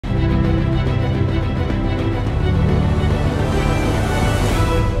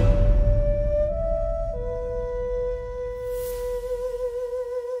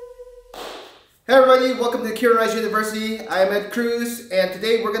Hey everybody, welcome to Kirin Rise University. I am Ed Cruz, and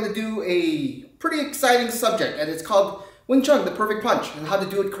today we're going to do a pretty exciting subject, and it's called Wing Chun, the perfect punch, and how to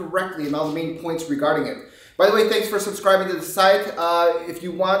do it correctly and all the main points regarding it. By the way, thanks for subscribing to the site. If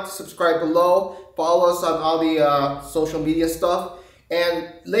you want, subscribe below. Follow us on all the social media stuff.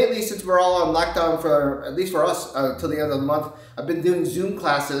 And lately, since we're all on lockdown for, at least for us, till the end of the month, I've been doing Zoom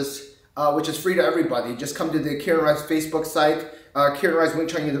classes, which is free to everybody. Just come to the Kirin Rise Facebook site, Kirin Rise Wing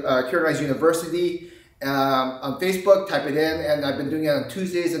Chun, Kirin Rise University on Facebook. Type it in, and I've been doing it on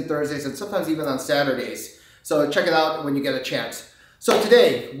Tuesdays and Thursdays, and sometimes even on Saturdays. So check it out when you get a chance. So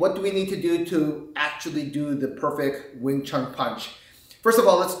today, what do we need to do to actually do the perfect Wing Chun punch? First of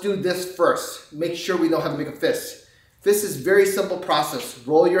all, let's do this first. Make sure we know how to make a fist. Fist is a very simple process.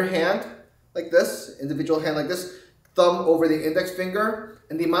 Roll your hand like this, individual hand like this, thumb over the index finger,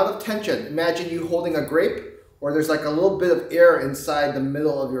 and the amount of tension. Imagine you holding a grape, or there's like a little bit of air inside the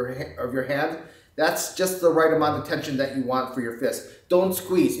middle of your hand. That's just the right amount of tension that you want for your fist. Don't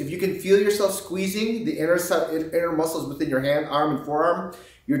squeeze. If you can feel yourself squeezing the inner muscles within your hand, arm, and forearm,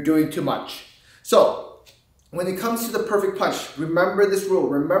 you're doing too much. So, when it comes to the perfect punch, remember this rule.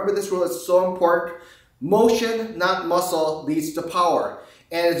 Remember this rule, it's so important. Motion, not muscle, leads to power.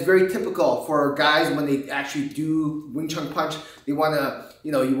 And it's very typical for guys when they actually do Wing Chun punch. They want to,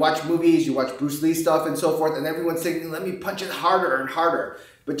 you watch movies, you watch Bruce Lee stuff and so forth, and everyone's saying, let me punch it harder and harder.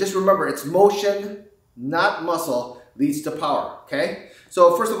 But just remember, it's motion, not muscle, leads to power, okay?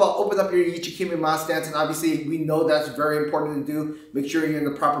 So first of all, open up your Ichikimi-ma stance, and obviously we know that's very important to do. Make sure you're in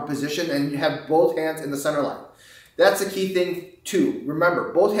the proper position and you have both hands in the center line. That's the key thing too.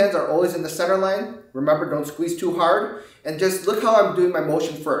 Remember, both hands are always in the center line. Remember, don't squeeze too hard. And just look how I'm doing my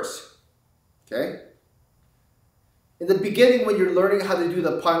motion first, okay? In the beginning, when you're learning how to do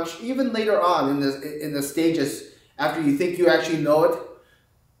the punch, even later on in the stages, after you think you actually know it,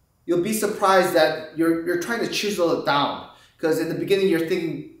 you'll be surprised that you're trying to chisel it down. Because in the beginning, you're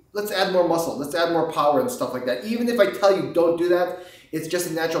thinking, let's add more muscle, let's add more power and stuff like that. Even if I tell you don't do that, it's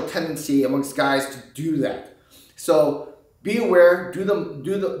just a natural tendency amongst guys to do that. So be aware, do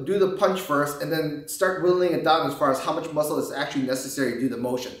the punch first, and then start whittling it down as far as how much muscle is actually necessary to do the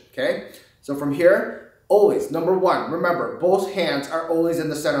motion, okay? So from here, always, number one, remember, both hands are always in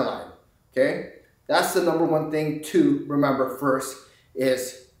the center line, okay? That's the number one thing to remember first,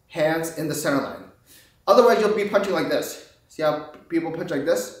 is hands in the center line. Otherwise, you'll be punching like this. See how people punch like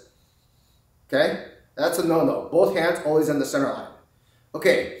this? Okay? That's a no-no. Both hands always in the center line.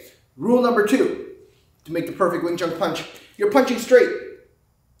 Okay, rule number two. To make the perfect Wing Chun punch, you're punching straight.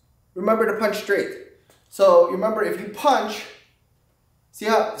 Remember to punch straight. So remember, if you punch, see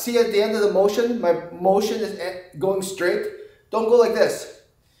at the end of the motion, my motion is going straight. Don't go like this.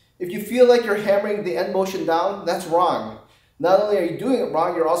 If you feel like you're hammering the end motion down, that's wrong. Not only are you doing it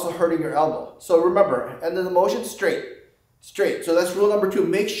wrong, you're also hurting your elbow. So remember, end of the motion, straight. Straight. So that's rule number two.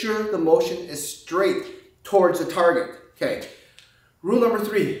 Make sure the motion is straight towards the target. Okay. Rule number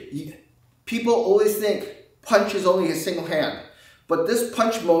three. People always think punch is only a single hand, but this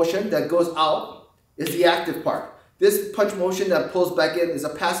punch motion that goes out is the active part. This punch motion that pulls back in is a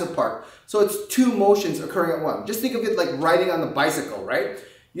passive part. So it's two motions occurring at once. Just think of it like riding on the bicycle, right?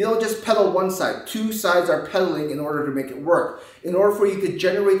 You don't just pedal one side. Two sides are pedaling in order to make it work. In order for you to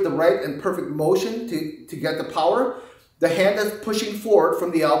generate the right and perfect motion to get the power, the hand that's pushing forward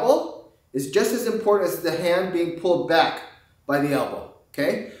from the elbow is just as important as the hand being pulled back by the elbow,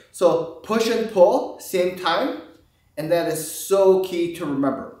 okay? So push and pull, same time, and that is so key to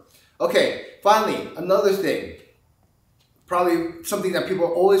remember. Okay, finally, another thing, probably something that people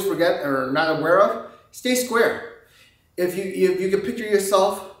always forget or are not aware of, stay square. If you can picture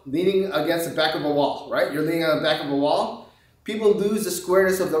yourself leaning against the back of a wall, right? You're leaning on the back of a wall, people lose the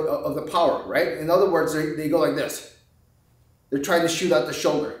squareness of the power, right? In other words, they go like this. They're trying to shoot out the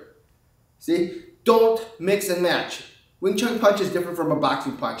shoulder. See? Don't mix and match. Wing Chun punch is different from a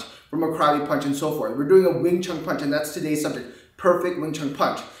boxing punch, from a karate punch, and so forth. We're doing a Wing Chun punch, and that's today's subject, perfect Wing Chun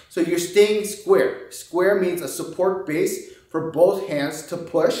punch. So you're staying square. Square means a support base for both hands to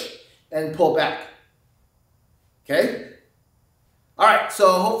push and pull back. Okay? All right,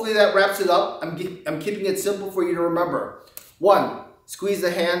 so hopefully that wraps it up. I'm keeping it simple for you to remember. One, squeeze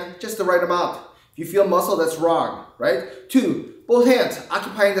the hand just the right amount. If you feel muscle, that's wrong, right? Two, both hands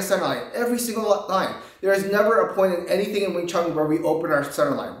occupying the center line, every single line. There is never a point in anything in Wing Chun where we open our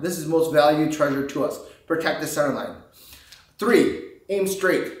center line. This is most valued treasure to us. Protect the center line. Three, aim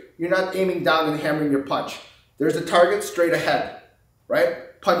straight. You're not aiming down and hammering your punch. There's a target straight ahead,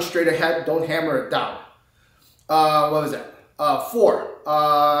 right? Punch straight ahead, don't hammer it down. What was that?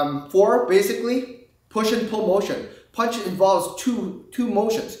 Four, basically, push and pull motion. Punch involves two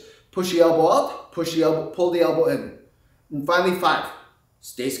motions. push the elbow out, push the elbow, pull the elbow in. And finally 5,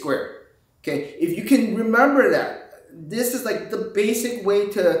 stay square. Okay, if you can remember that, this is like the basic way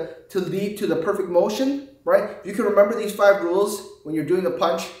to lead to the perfect motion, right? If you can remember these 5 rules when you're doing the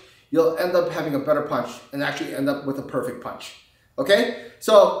punch, you'll end up having a better punch and actually end up with a perfect punch. Okay,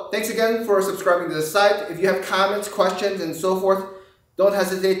 so thanks again for subscribing to the site. If you have comments, questions, and so forth, don't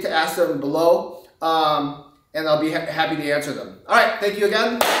hesitate to ask them below, and I'll be happy to answer them. All right, thank you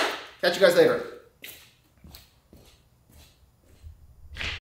again. Catch you guys later.